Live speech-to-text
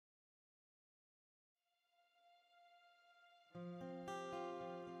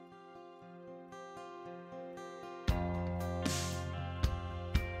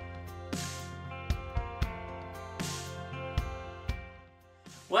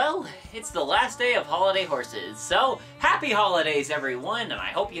Well, it's the last day of Holiday Horses, so happy holidays everyone, and I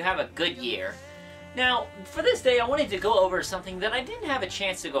hope you have a good year. Now, for this day I wanted to go over something that I didn't have a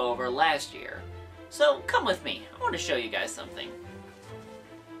chance to go over last year. So come with me, I want to show you guys something.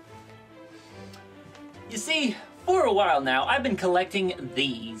 You see, for a while now I've been collecting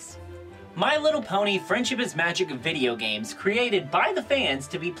these. My Little Pony Friendship is Magic video games created by the fans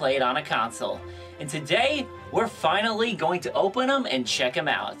to be played on a console. And today, we're finally going to open them and check them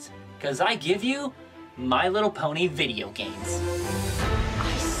out. Because I give you My Little Pony video games.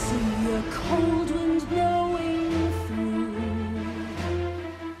 I see a cold wind blowing through.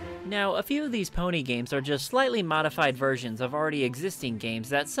 Now, a few of these pony games are just slightly modified versions of already existing games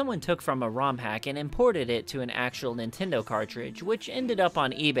that someone took from a ROM hack and imported it to an actual Nintendo cartridge, which ended up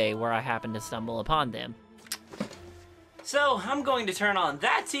on eBay where I happened to stumble upon them. So, I'm going to turn on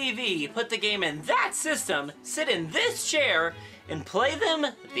that TV, put the game in that system, sit in this chair, and play them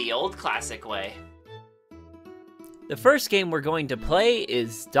the old classic way. The first game we're going to play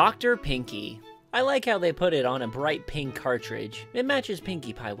is Dr. Pinkie. I like how they put it on a bright pink cartridge. It matches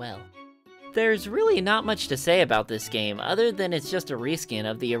Pinkie Pie well. There's really not much to say about this game other than it's just a reskin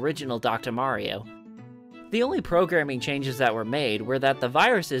of the original Dr. Mario. The only programming changes that were made were that the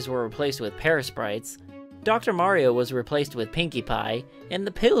viruses were replaced with parasprites, Dr. Mario was replaced with Pinkie Pie, and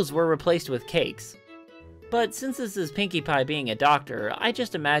the pills were replaced with cakes. But since this is Pinkie Pie being a doctor, I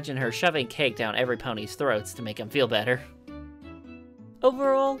just imagine her shoving cake down every pony's throats to make them feel better.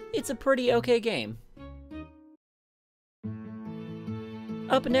 Overall, it's a pretty okay game.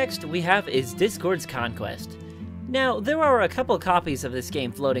 Up next we have is Discord's Conquest. Now, there are a couple copies of this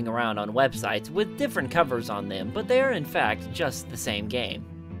game floating around on websites with different covers on them, but they are in fact just the same game.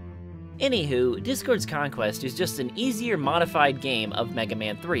 Anywho, Discord's Conquest is just an easier modified game of Mega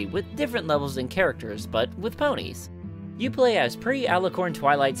Man 3 with different levels and characters, but with ponies. You play as pre-Alicorn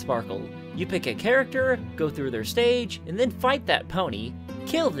Twilight Sparkle. You pick a character, go through their stage, and then fight that pony,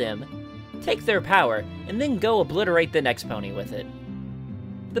 kill them, take their power, and then go obliterate the next pony with it.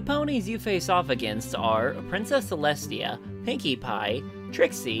 The ponies you face off against are Princess Celestia, Pinkie Pie,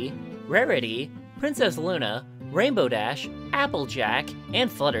 Trixie, Rarity, Princess Luna, Rainbow Dash, Applejack, and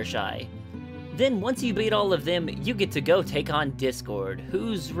Fluttershy. Then once you beat all of them, you get to go take on Discord,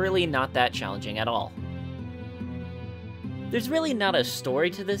 who's really not that challenging at all. There's really not a story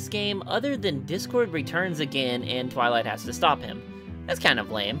to this game other than Discord returns again and Twilight has to stop him. That's kind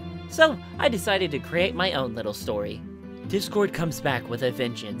of lame, so I decided to create my own little story. Discord comes back with a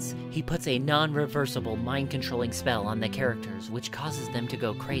vengeance. He puts a non-reversible mind-controlling spell on the characters, which causes them to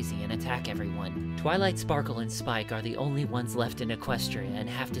go crazy and attack everyone. Twilight Sparkle and Spike are the only ones left in Equestria and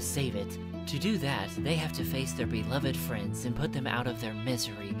have to save it. To do that, they have to face their beloved friends and put them out of their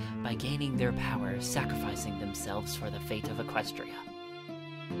misery by gaining their power, sacrificing themselves for the fate of Equestria.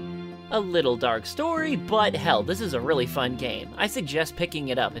 A little dark story, but hell, this is a really fun game. I suggest picking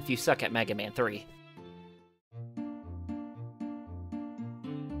it up if you suck at Mega Man 3.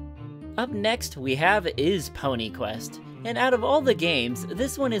 Up next we have is Pony Quest, and out of all the games,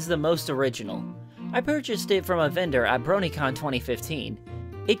 this one is the most original. I purchased it from a vendor at BronyCon 2015.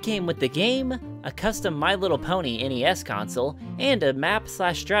 It came with the game, a custom My Little Pony NES console, and a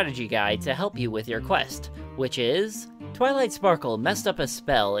map/strategy guide to help you with your quest, which is... Twilight Sparkle messed up a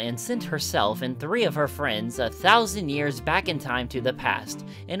spell and sent herself and 3 of her friends 1,000 years back in time to the past,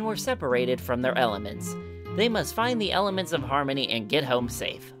 and were separated from their elements. They must find the elements of harmony and get home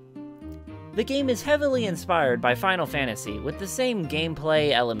safe. The game is heavily inspired by Final Fantasy, with the same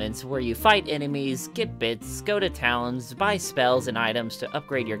gameplay elements where you fight enemies, get bits, go to towns, buy spells and items to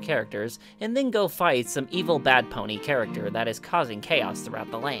upgrade your characters, and then go fight some evil bad pony character that is causing chaos throughout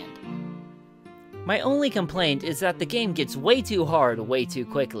the land. My only complaint is that the game gets way too hard way too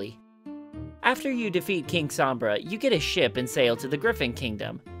quickly. After you defeat King Sombra, you get a ship and sail to the Griffin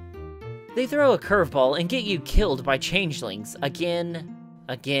Kingdom. They throw a curveball and get you killed by changelings again,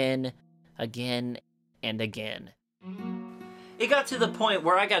 and again. It got to the point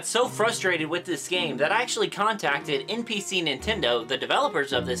where I got so frustrated with this game that I actually contacted NPC Nintendo, the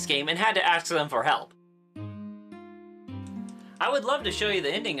developers of this game, and had to ask them for help. I would love to show you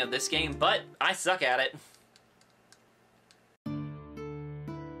the ending of this game, but I suck at it.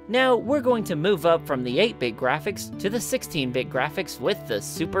 Now, we're going to move up from the 8-bit graphics to the 16-bit graphics with the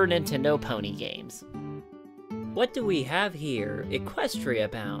Super Nintendo Pony games. What do we have here? Equestria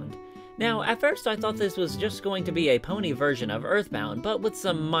Bound. Now, at first I thought this was just going to be a pony version of Earthbound, but with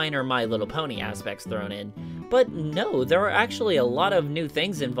some minor My Little Pony aspects thrown in. But no, there are actually a lot of new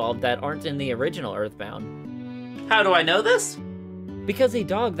things involved that aren't in the original Earthbound. How do I know this? Because a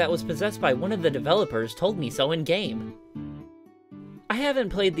dog that was possessed by one of the developers told me so in-game. I haven't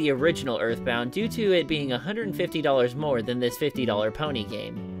played the original Earthbound due to it being $150 more than this $50 pony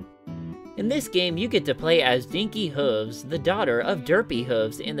game. In this game, you get to play as Dinky Hooves, the daughter of Derpy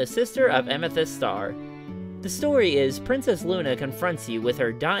Hooves and the sister of Amethyst Star. The story is Princess Luna confronts you with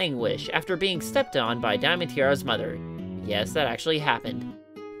her dying wish after being stepped on by Diamond Tiara's mother. Yes, that actually happened.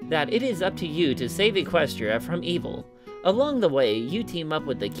 That it is up to you to save Equestria from evil. Along the way, you team up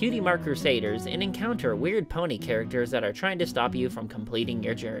with the Cutie Mark Crusaders and encounter weird pony characters that are trying to stop you from completing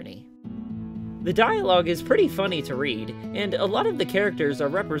your journey. The dialogue is pretty funny to read, and a lot of the characters are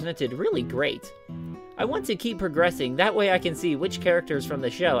represented really great. I want to keep progressing, that way I can see which characters from the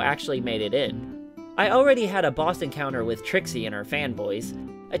show actually made it in. I already had a boss encounter with Trixie and her fanboys,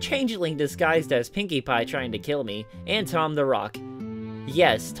 a changeling disguised as Pinkie Pie trying to kill me, and Tom the Rock.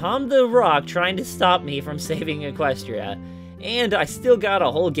 Yes, Tom the Rock trying to stop me from saving Equestria, and I still got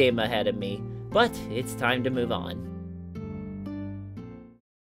a whole game ahead of me, but it's time to move on.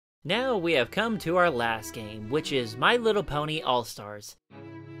 Now we have come to our last game, which is My Little Pony All-Stars.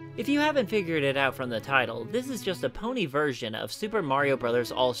 If you haven't figured it out from the title, this is just a pony version of Super Mario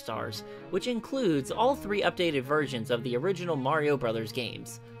Bros. All-Stars, which includes all 3 updated versions of the original Mario Bros.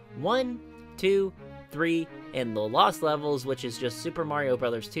 Games. 1, 2, 3, and the Lost Levels, which is just Super Mario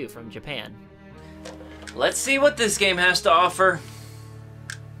Bros. 2 from Japan. Let's see what this game has to offer.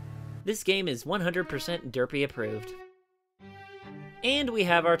 This game is 100% Derpy approved. And we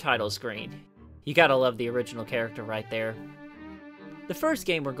have our title screen. You gotta love the original character right there. The first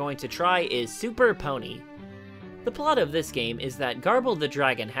game we're going to try is Super Pony. The plot of this game is that Garble the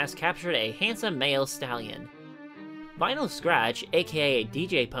Dragon has captured a handsome male stallion. Vinyl Scratch, aka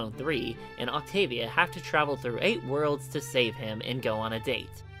DJ Pone 3, and Octavia have to travel through 8 worlds to save him and go on a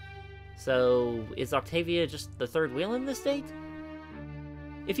date. So, is Octavia just the third wheel in this date?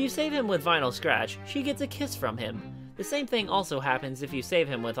 If you save him with Vinyl Scratch, she gets a kiss from him. The same thing also happens if you save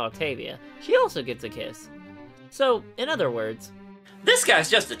him with Octavia. She also gets a kiss. So, in other words, this guy's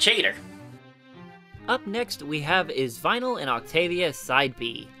just a cheater. Up next we have Is Vinyl and Octavia Side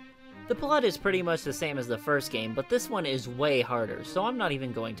B. The plot is pretty much the same as the first game, but this one is way harder, so I'm not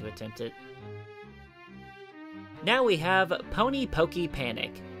even going to attempt it. Now we have Pony Pokey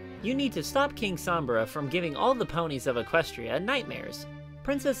Panic. You need to stop King Sombra from giving all the ponies of Equestria nightmares.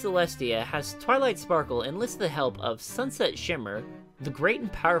 Princess Celestia has Twilight Sparkle enlist the help of Sunset Shimmer, the great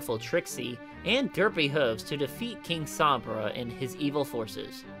and powerful Trixie, and Derpy Hooves to defeat King Sombra and his evil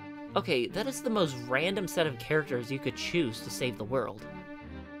forces. Okay, that is the most random set of characters you could choose to save the world.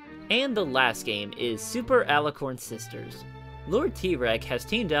 And the last game is Super Alicorn Sisters. Lord T-Rex has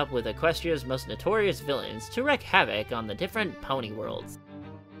teamed up with Equestria's most notorious villains to wreak havoc on the different pony worlds.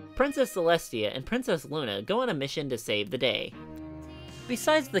 Princess Celestia and Princess Luna go on a mission to save the day.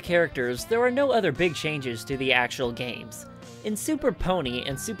 Besides the characters, there are no other big changes to the actual games. In Super Pony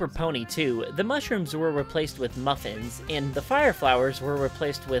and Super Pony 2, the mushrooms were replaced with muffins, and the fire flowers were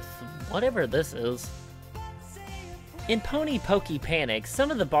replaced with whatever this is. In Pony Pokey Panic,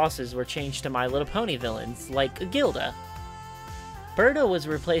 some of the bosses were changed to My Little Pony villains, like Gilda. Birdo was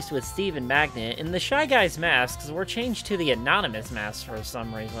replaced with Steve and Magnet, and the Shy Guys masks were changed to the Anonymous masks for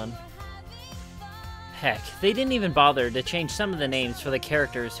some reason. Heck, they didn't even bother to change some of the names for the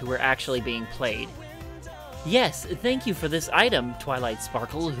characters who were actually being played. Yes, thank you for this item, Twilight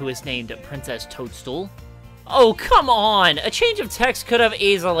Sparkle, who is named Princess Toadstool. Oh, come on! A change of text could have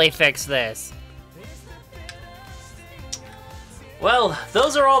easily fixed this! Well,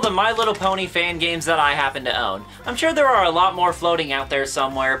 those are all the My Little Pony fan games that I happen to own. I'm sure there are a lot more floating out there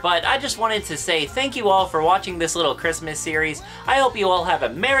somewhere, but I just wanted to say thank you all for watching this little Christmas series. I hope you all have a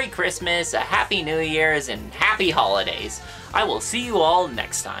Merry Christmas, a Happy New Year's, and Happy Holidays. I will see you all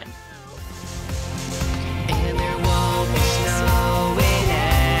next time.